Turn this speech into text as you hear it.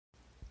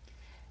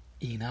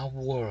In a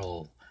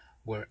world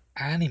where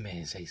anime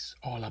is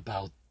all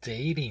about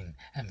dating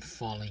and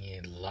falling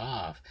in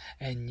love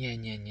and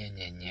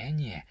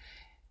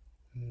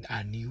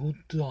a new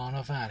dawn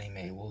of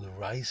anime will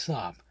rise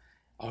up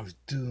of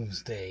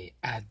doomsday,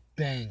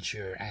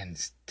 adventure, and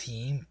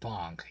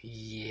steampunk.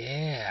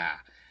 Yeah!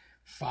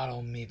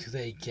 Follow me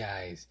today,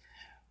 guys,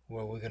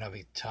 where we're gonna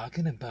be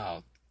talking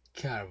about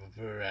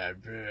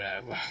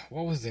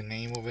what was the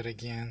name of it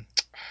again?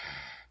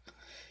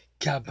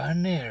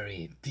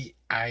 Cabaneri, the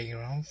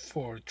Iron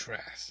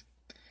Fortress.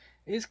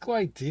 It's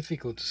quite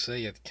difficult to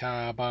say it.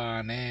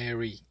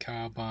 Cabaneri.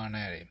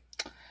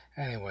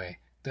 Anyway,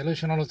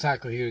 Delusional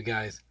Otaku here,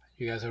 guys.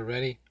 You guys are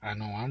ready? I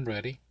know I'm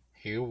ready.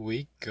 Here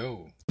we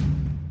go.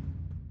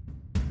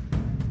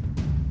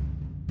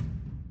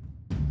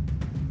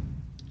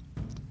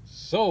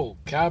 So,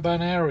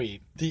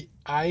 Cabaneri, the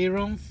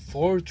Iron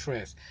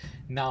Fortress.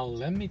 Now,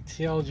 let me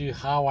tell you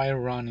how I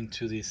run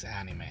into this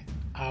anime.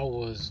 I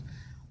was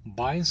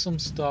buying some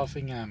stuff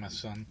in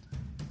Amazon,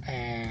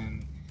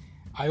 and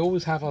I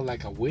always have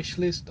a wish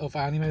list of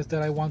animes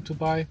that I want to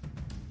buy,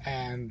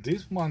 and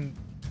this one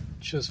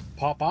just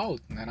pop out,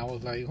 and I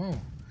was like,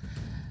 oh,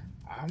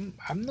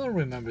 I'm not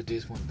remember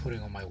this one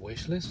putting on my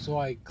wish list, so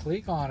I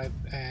click on it,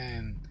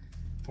 and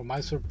for my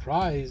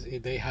surprise,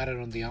 they had it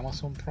on the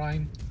Amazon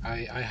Prime.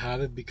 I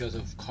had it because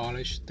of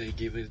college. They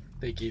give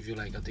you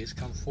like a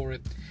discount for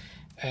it,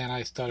 and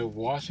I started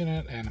watching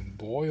it, and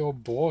boy oh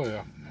boy,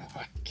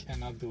 I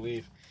cannot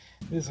believe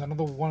this is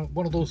another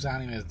one of those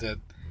animes that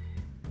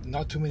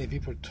not too many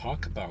people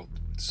talk about.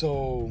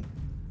 So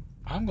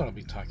I'm gonna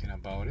be talking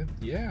about it.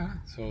 Yeah.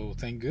 So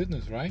thank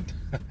goodness, right?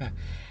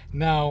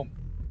 Now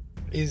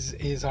is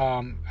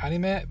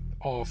anime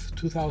of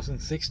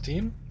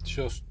 2016,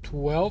 just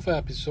 12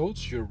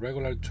 episodes, your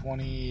regular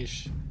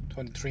 20ish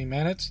 23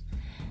 minutes,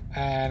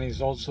 and is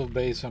also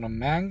based on a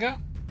manga.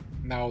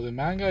 Now the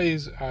manga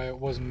is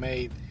was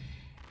made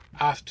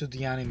after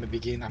the anime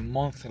began a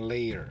month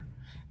later.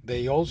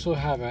 They also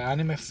have an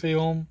anime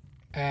film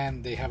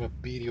and they have a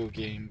video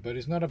game, but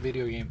it's not a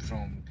video game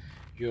from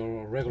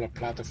your regular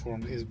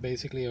platform. It's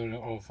basically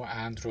of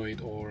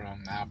Android or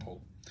Apple,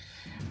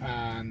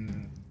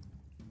 and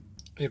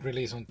it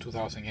released in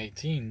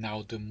 2018.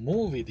 Now the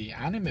movie, the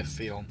anime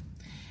film,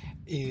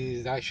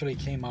 is actually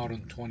came out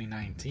in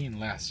 2019,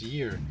 last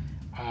year,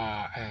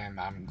 and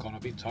I'm gonna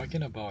be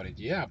talking about it.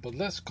 Yeah, but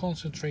let's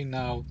concentrate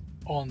now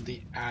on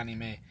the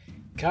anime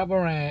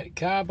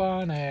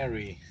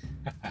Cabaneri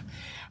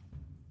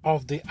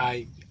of the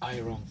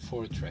Iron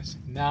Fortress.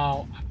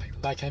 Now,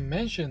 like I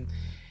mentioned,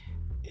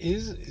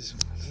 is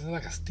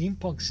like a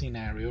steampunk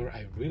scenario.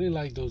 I really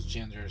like those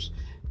genres,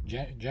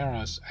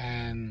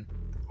 and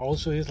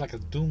also it's like a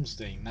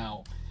doomsday.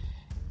 Now,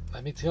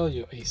 let me tell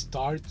you, it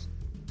starts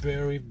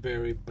very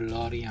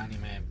bloody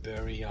anime,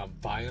 very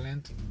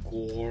violent,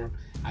 gore.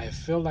 I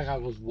felt like I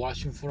was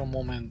watching for a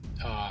moment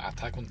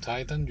Attack on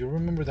Titan. You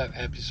remember that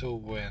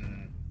episode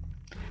when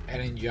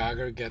Eren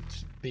Jaeger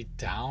gets beat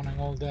down and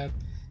all that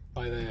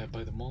by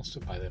the monster,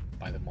 by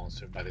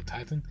the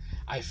Titan?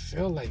 I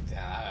felt like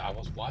that. I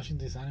was watching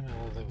this anime.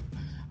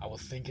 I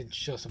was thinking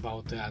just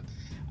about that.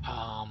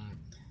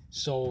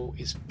 So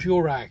it's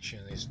pure action.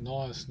 It's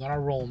not a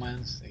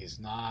romance. It's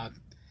not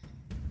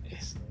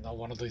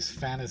one of those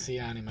fantasy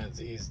animes.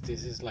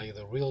 This is like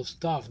the real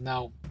stuff.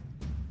 Now,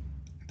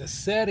 the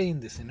setting,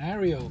 the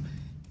scenario,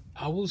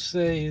 I will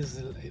say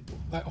is,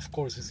 of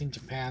course, it's in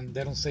Japan.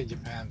 They don't say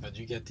Japan, but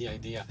you get the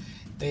idea.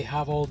 They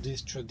have all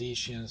these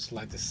traditions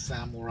like the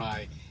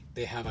samurai.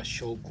 They have a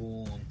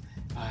shogun,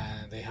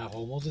 and they have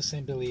almost the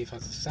same belief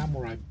as a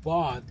samurai,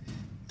 but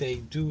they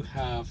do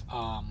have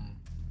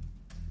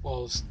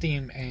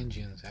steam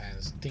engines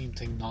and steam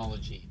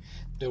technology.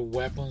 Their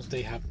weapons,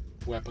 they have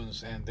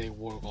weapons, and they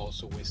work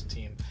also with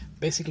steam.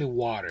 Basically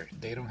water.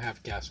 They don't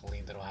have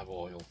gasoline, they don't have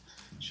oil,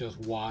 just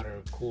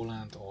water,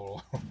 coolant,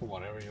 or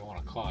whatever you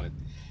want to call it.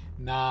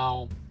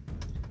 Now,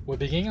 we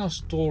begin our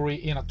story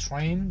in a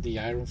train, the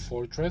Iron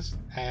Fortress,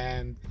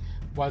 and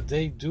what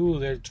they do,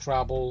 they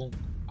travel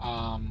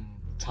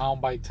town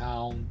by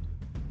town,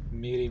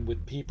 meeting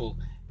with people.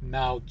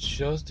 Now,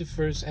 just the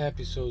first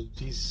episode,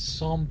 these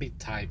zombie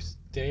types,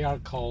 they are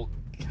called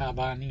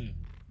Kabani.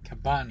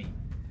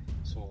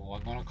 So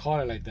I'm gonna call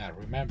it like that.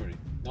 Remember it.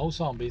 No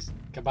zombies,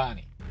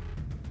 Kabani.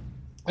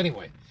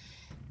 Anyway,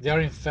 they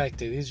are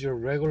infected. It's your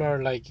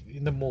regular, like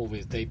in the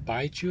movies. They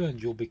bite you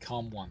and you'll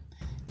become one.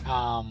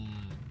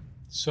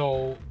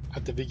 So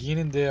at the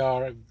beginning they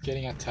are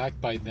getting attacked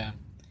by them,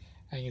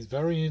 and it's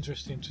very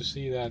interesting to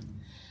see that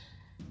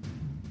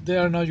they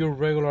are not your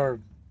regular.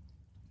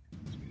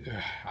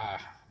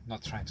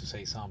 Not trying to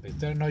say zombies.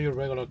 They're not your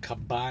regular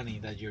Kabani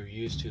that you're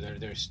used to.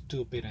 They're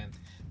stupid and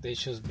they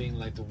just being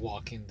like the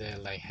Walking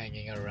Dead, like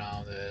hanging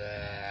around.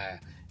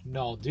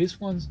 No, these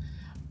ones,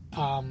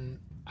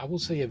 I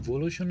would say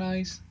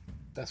evolutionize.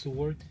 That's the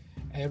word.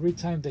 Every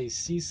time they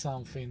see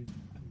something,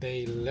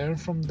 they learn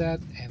from that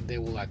and they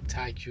will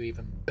attack you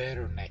even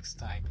better next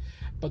time.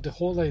 But the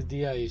whole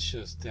idea is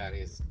just that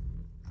is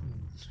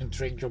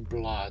drink your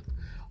blood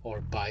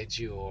or bite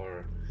you,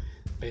 or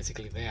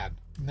basically that.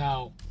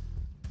 Now,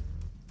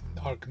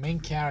 our main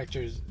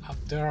characters,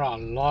 there are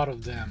a lot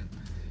of them.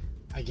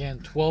 Again,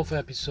 12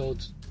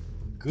 episodes,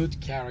 good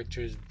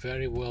characters,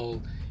 very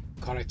well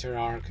character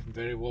arc,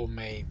 very well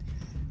made.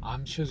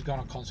 I'm just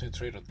gonna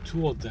concentrate on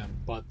two of them,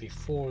 but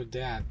before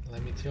that,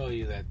 let me tell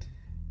you that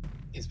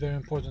it's very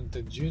important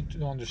that you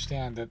to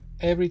understand that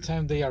every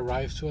time they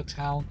arrive to a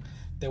town,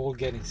 they will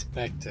get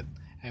inspected.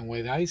 And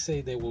when I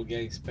say they will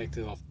get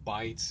inspected of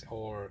bites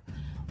or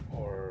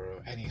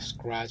any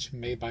scratch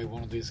made by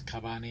one of these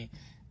kabani,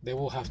 they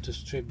will have to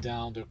strip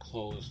down their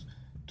clothes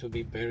to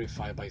be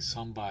verified by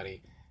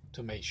somebody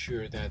to make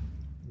sure that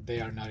they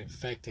are not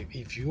infected.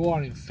 If you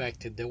are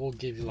infected, they will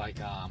give you like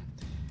a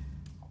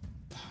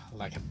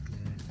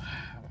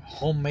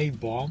homemade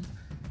bomb,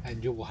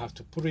 and you will have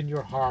to put in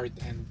your heart,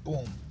 and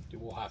boom, you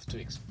will have to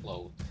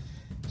explode.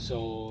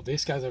 So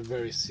these guys are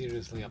very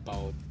seriously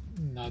about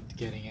not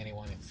getting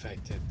anyone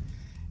infected.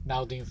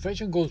 Now the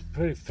infection goes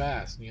pretty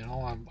fast.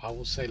 I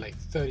will say like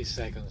 30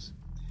 seconds.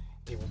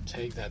 It will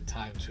take that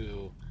time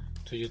to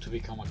you to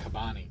become a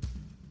kabani.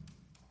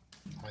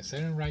 Am I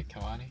saying it right,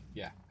 kabani?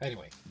 Yeah.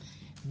 Anyway,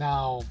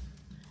 now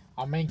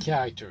our main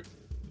character,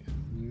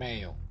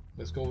 male.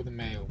 Let's go with the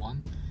male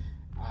one.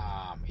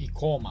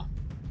 Ikoma.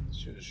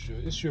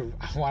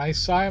 When I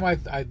saw him,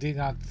 I did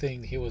not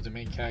think he was the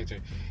main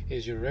character.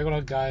 He's your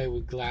regular guy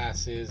with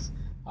glasses,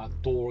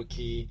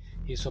 dorky.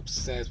 He's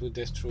obsessed with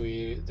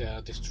destroy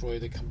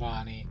the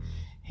Kabani.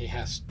 He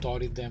has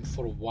studied them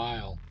for a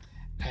while,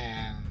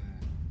 and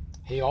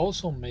he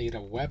also made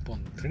a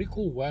weapon, pretty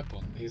cool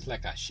weapon. It's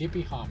like a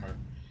shippy hammer,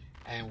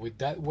 and with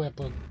that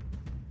weapon,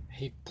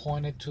 he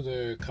pointed to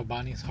the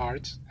Kabani's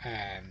hearts,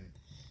 and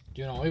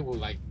it will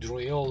like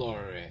drill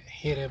or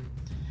hit him,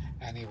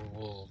 and it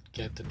will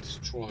get them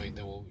destroyed.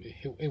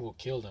 It will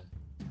kill them.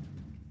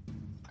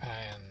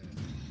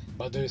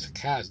 But there's a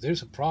catch.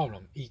 There's a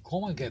problem.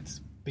 Ikoma gets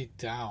beat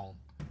down,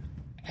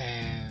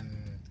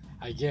 and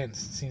again,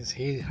 since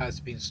he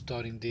has been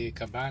studying the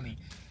Kabani,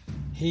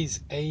 he's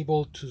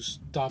able to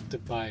stop the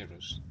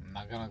virus. I'm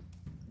not gonna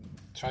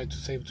try to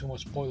save too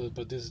much spoilers,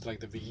 but this is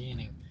like the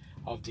beginning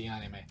of the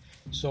anime.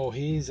 So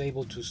he is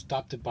able to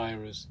stop the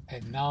virus,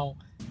 and now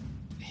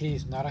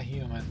he's not a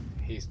human.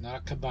 He's not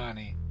a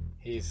Kabani.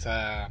 He's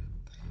a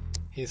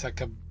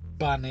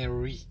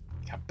cabaneri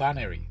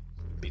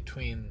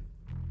between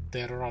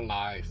dead or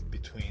alive,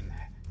 between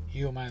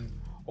human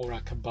or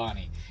a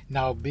kabani.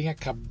 Now, being a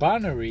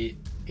cabaneri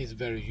is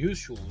very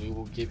useful. It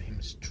will give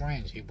him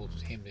strength. It will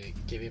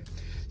give him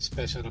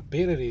special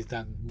abilities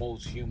that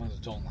most humans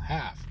don't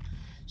have.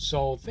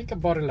 So think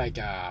about it like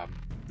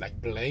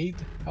Blade,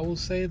 I will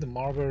say, the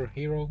Marvel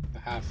hero,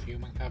 half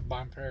human, half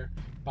vampire,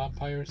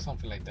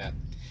 something like that.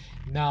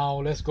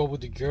 Now let's go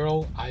with the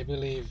girl. I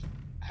believe,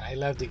 and I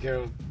left the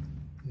girl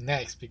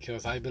next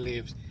because I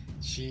believe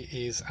she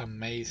is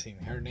amazing.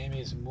 Her name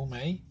is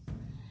Mumei,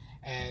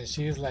 and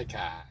she is like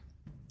a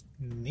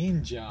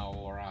ninja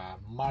or a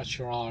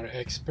martial art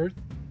expert.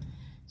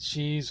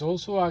 She's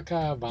also a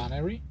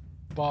binary,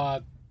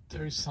 but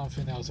there is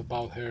something else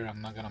about her.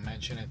 I'm not gonna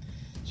mention it.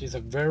 She's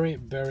a very,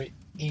 very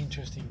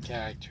interesting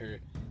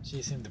character.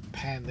 She's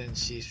independent.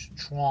 She's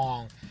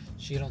strong.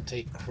 She don't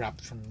take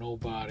crap from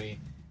nobody,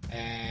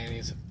 and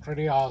it's a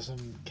pretty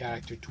awesome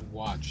character to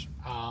watch.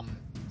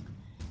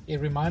 It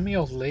reminded me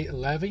of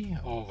Levi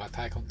of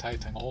Attack on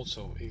Titan.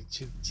 Also,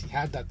 she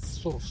had that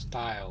sort of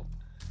style.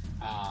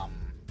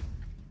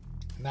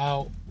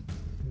 Now,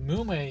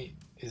 Mume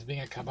is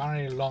being a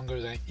Kabari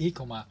longer than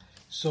Ikoma,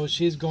 so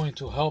she's going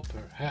to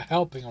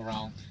helping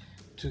around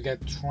to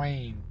get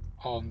trained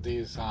on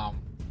these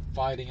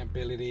fighting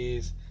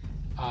abilities.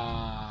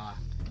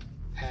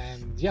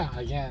 And yeah,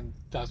 again,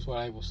 that's what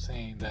I was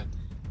saying, that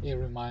it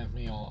reminds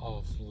me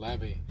of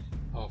Levi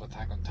of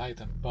Attack on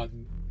Titan. But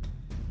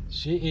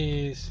this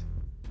is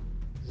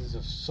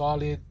a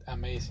solid,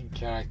 amazing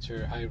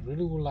character. I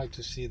really would like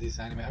to see this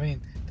anime. I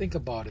mean, think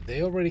about it.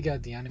 They already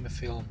got the anime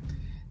film,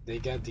 they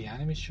got the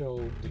anime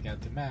show, they got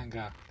the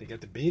manga, they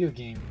got the video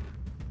game.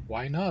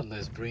 Why not?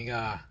 Let's bring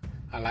a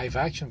live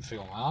action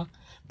film, huh?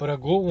 But a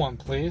good one,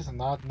 please.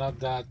 Not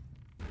that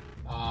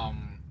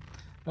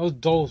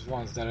those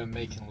ones that I'm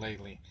making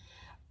lately.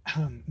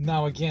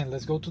 Now again,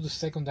 let's go to the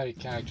secondary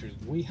characters.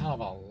 We have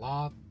a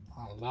lot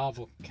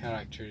of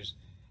characters,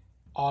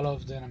 all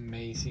of them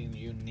amazing,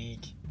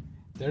 unique.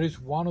 There is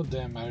one of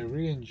them, I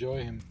really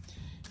enjoy him.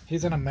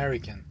 He's an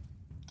American,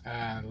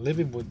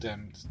 living with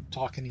them,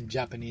 talking in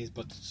Japanese,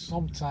 but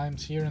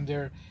sometimes here and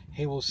there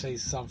he will say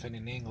something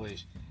in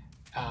English,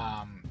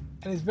 and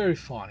it's very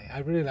funny. I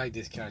really like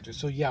this character.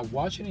 So yeah,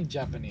 watch it in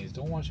Japanese,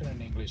 don't watch it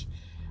in English,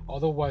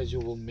 otherwise you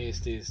will miss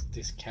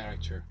this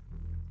character.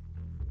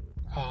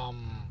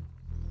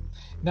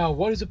 Now,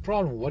 what is the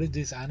problem? What is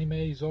this anime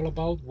is all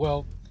about?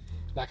 Well,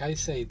 like I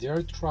say,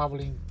 they're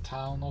traveling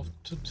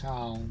to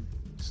town,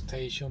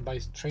 station by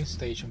train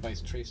station,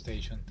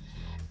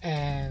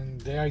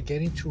 and they are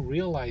getting to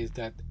realize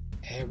that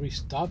every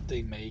stop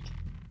they make,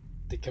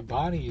 the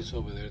Kabani is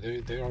over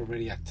there. They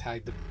already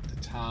attacked the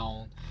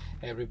town.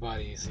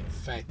 Everybody is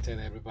infected.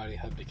 Everybody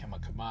has become a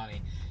Kabani.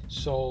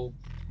 So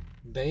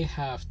they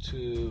have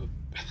to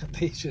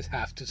they just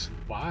have to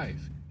survive.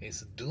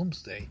 It's a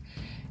doomsday,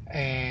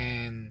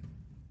 and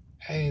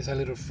it's a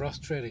little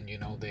frustrating.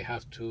 They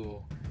have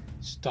to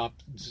stop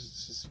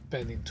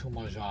spending too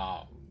much,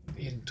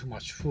 eating too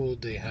much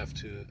food. They have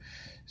to,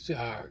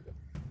 uh,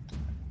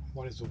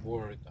 what is the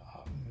word?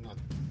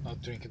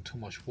 Not drinking too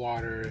much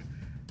water.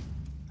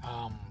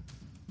 Um,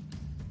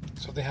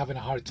 so they're having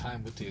a hard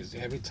time with this.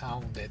 Every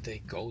town that they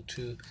go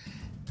to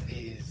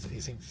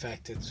is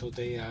infected, so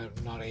they are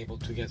not able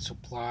to get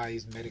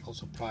supplies, medical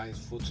supplies,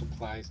 food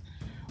supplies,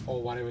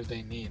 or whatever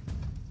they need.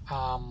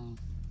 Um,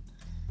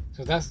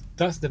 so that's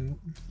the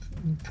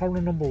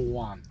problem number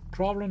one.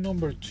 Problem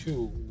number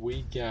two,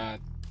 we got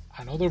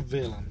another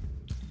villain.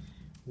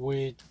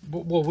 We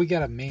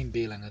got a main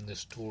villain in the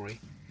story,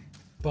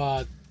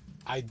 but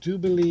I do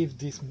believe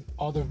this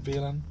other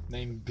villain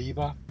named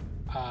Biba.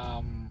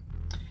 Um,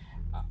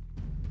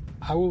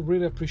 I would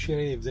really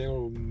appreciate it if they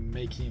were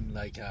making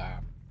like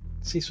a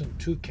season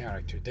two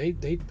character.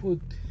 They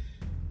put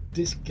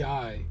this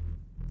guy,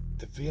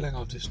 the villain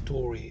of the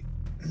story.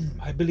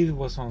 I believe it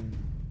was on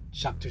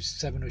chapter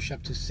 7 or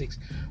chapter 6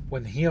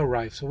 when he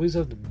arrived. So he's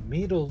at the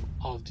middle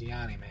of the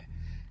anime,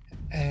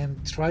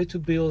 and try to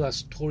build a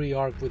story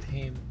arc with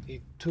him.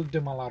 It took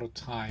them a lot of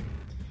time.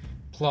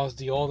 Plus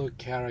the other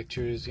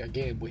characters.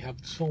 Again, we have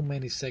so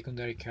many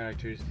secondary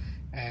characters,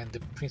 and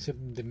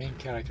the main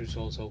characters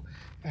also.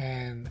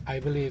 And I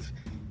believe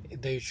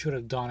they should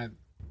have done it.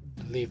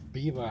 Leave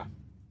Biba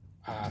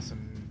as a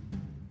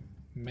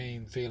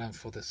main villain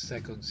for the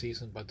second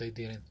season, but they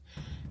didn't.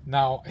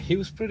 Now he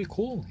was pretty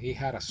cool. He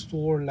had a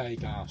sword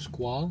like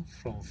Squall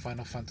from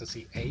Final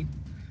Fantasy VIII.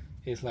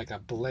 It's like a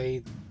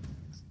blade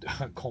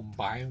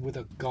combined with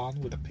a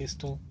gun, with a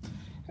pistol,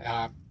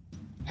 uh,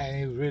 and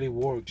it really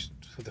works.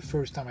 For the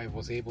first time, I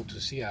was able to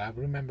see it. I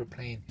remember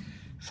playing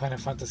Final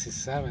Fantasy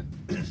VII,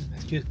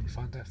 excuse me,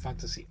 Final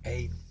Fantasy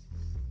VIII,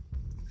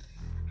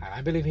 and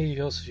I believe he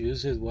just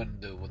used it when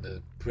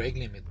the break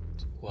limit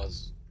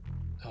was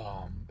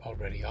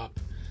already up.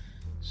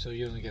 So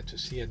you don't get to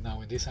see it now.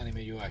 In this anime,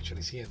 you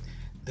actually see it.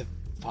 The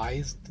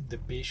fights, the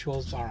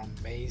visuals are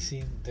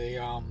amazing.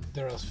 There are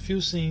a few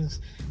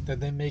scenes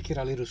that they make it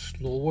a little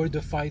slower,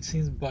 the fight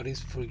scenes, but it's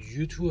for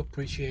you to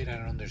appreciate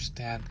and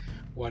understand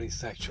what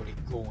is actually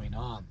going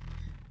on.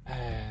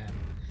 And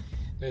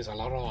there's a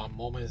lot of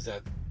moments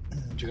that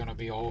you're gonna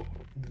be all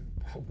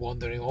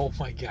wondering, oh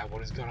my god,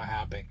 what is gonna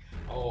happen?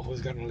 Oh,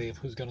 who's gonna live?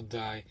 Who's gonna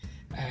die?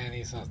 And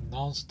it's a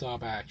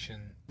non-stop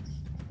action,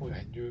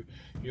 and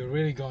you're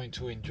really going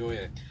to enjoy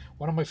it.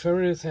 One of my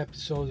favorite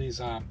episodes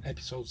is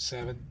episode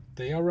 7.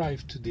 They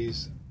arrive to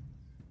this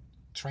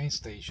train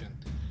station,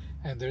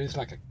 and there is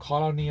like a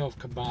colony of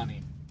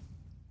Kabani,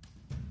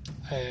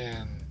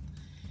 and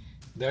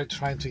they're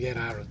trying to get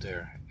out of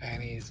there,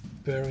 and it's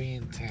very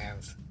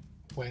intense.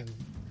 When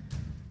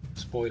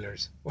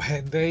spoilers,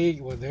 when they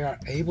are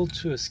able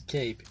to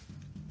escape,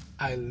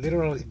 I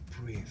literally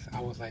breathe.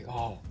 I was like,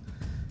 oh,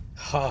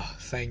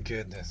 thank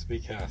goodness,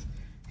 because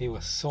it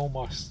was so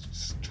much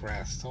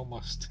stress, so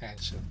much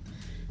tension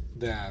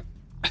that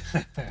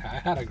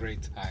I had a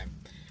great time.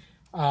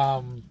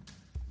 Um,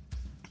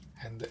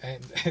 and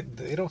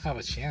they don't have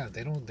a chance.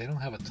 They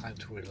don't have a time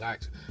to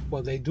relax.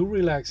 Well, they do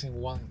relax in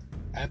one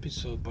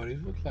episode, but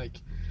it was like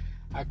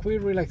a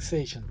quick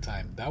relaxation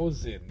time. That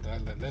was it.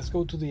 Let's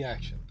go to the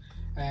action,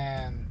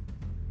 and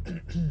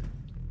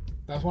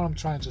that's what I'm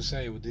trying to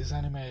say with this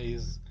anime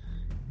is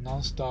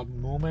non-stop.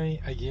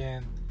 Mume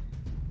again,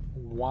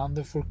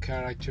 wonderful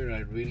character. I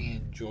really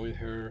enjoyed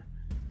her.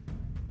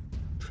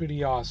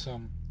 Pretty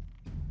awesome.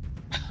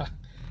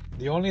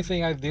 The only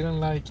thing I didn't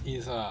like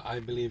is I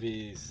believe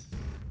is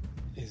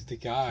the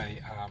guy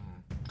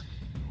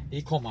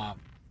Ikoma.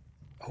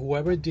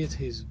 Whoever did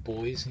his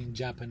voice in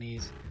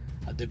Japanese,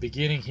 at the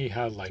beginning he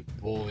had like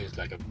voice,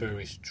 like a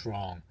very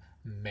strong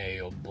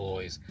male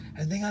voice,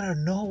 and then out of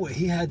nowhere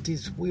he had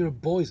this weird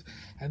voice,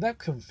 and that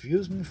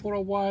confused me for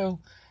a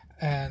while.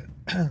 And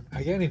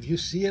again, if you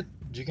see it,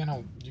 you're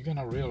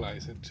gonna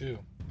realize it too.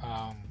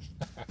 Um,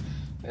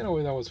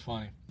 anyway, that was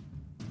funny.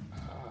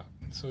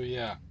 So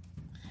yeah.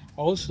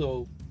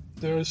 Also,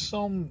 there are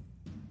some.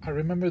 I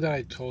remember that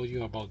I told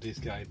you about this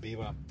guy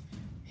Biba.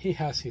 He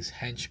has his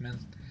henchmen,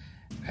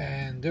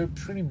 and they're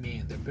pretty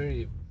mean. They're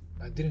very.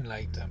 I didn't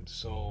like them.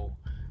 So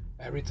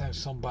every time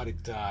somebody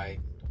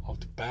died of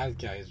the bad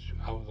guys,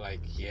 I was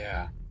like,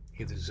 yeah,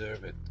 he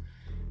deserved it.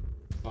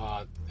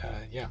 But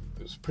yeah,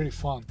 it was pretty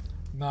fun.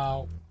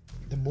 Now,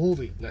 the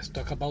movie. Let's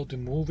talk about the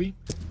movie.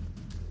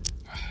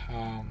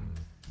 Um,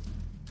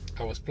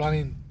 I was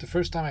planning the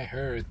first time I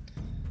heard.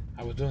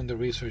 I was doing the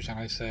research and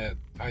I said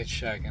I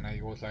checked and I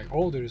was like,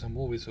 oh, there is a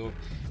movie, so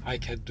I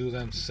can do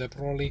them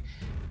separately.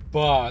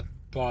 But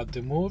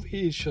the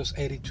movie is just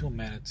 82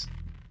 minutes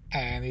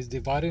and it's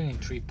divided in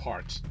 3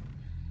 parts.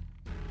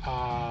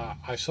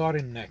 I saw it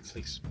in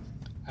Netflix,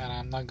 and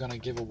I'm not gonna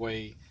give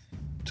away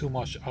too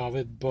much of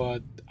it,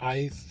 but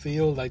I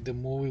feel like the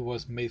movie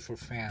was made for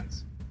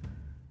fans.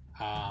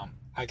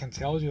 I can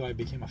tell you, I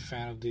became a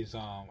fan of this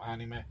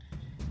anime.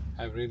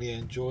 I really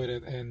enjoyed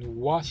it, and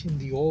watching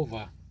the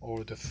OVA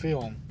or the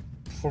film,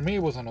 for me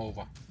it was an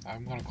over.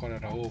 I'm gonna call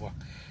it an over.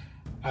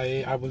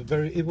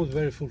 It was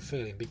very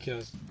fulfilling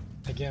because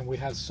again we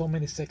had so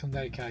many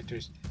secondary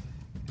characters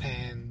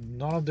and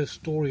none of the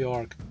story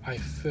arc I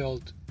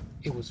felt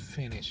it was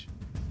finished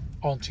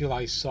until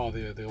I saw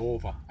the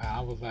over. And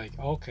I was like,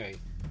 okay,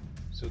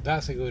 so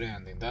that's a good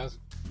ending. That's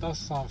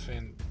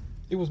something.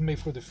 It was made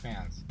for the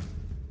fans,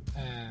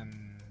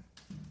 and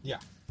yeah,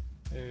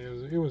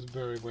 it was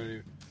very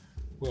very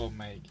well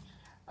made.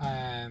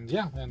 And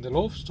yeah, and the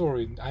love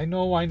story. I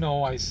know.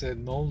 I said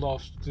no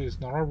love. It's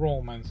not a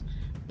romance,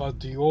 but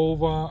the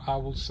over I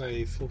will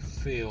say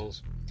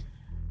fulfills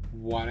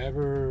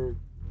whatever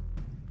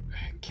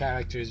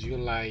characters you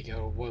like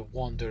or were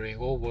wondering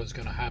oh what's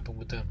gonna happen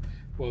with them.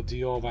 Well,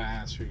 the over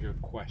answer your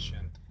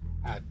question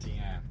at the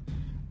end.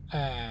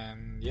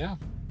 And yeah,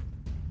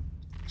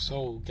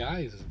 so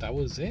guys, that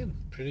was it.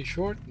 Pretty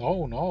short.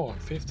 No,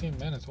 15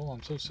 minutes. Oh,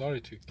 I'm so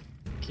sorry to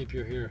keep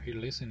you here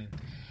listening.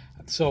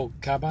 So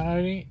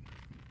Cavalry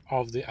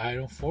of the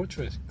Iron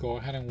Fortress. Go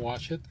ahead and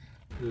watch it.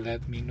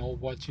 Let me know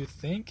what you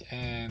think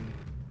and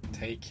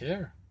take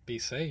care. Be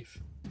safe.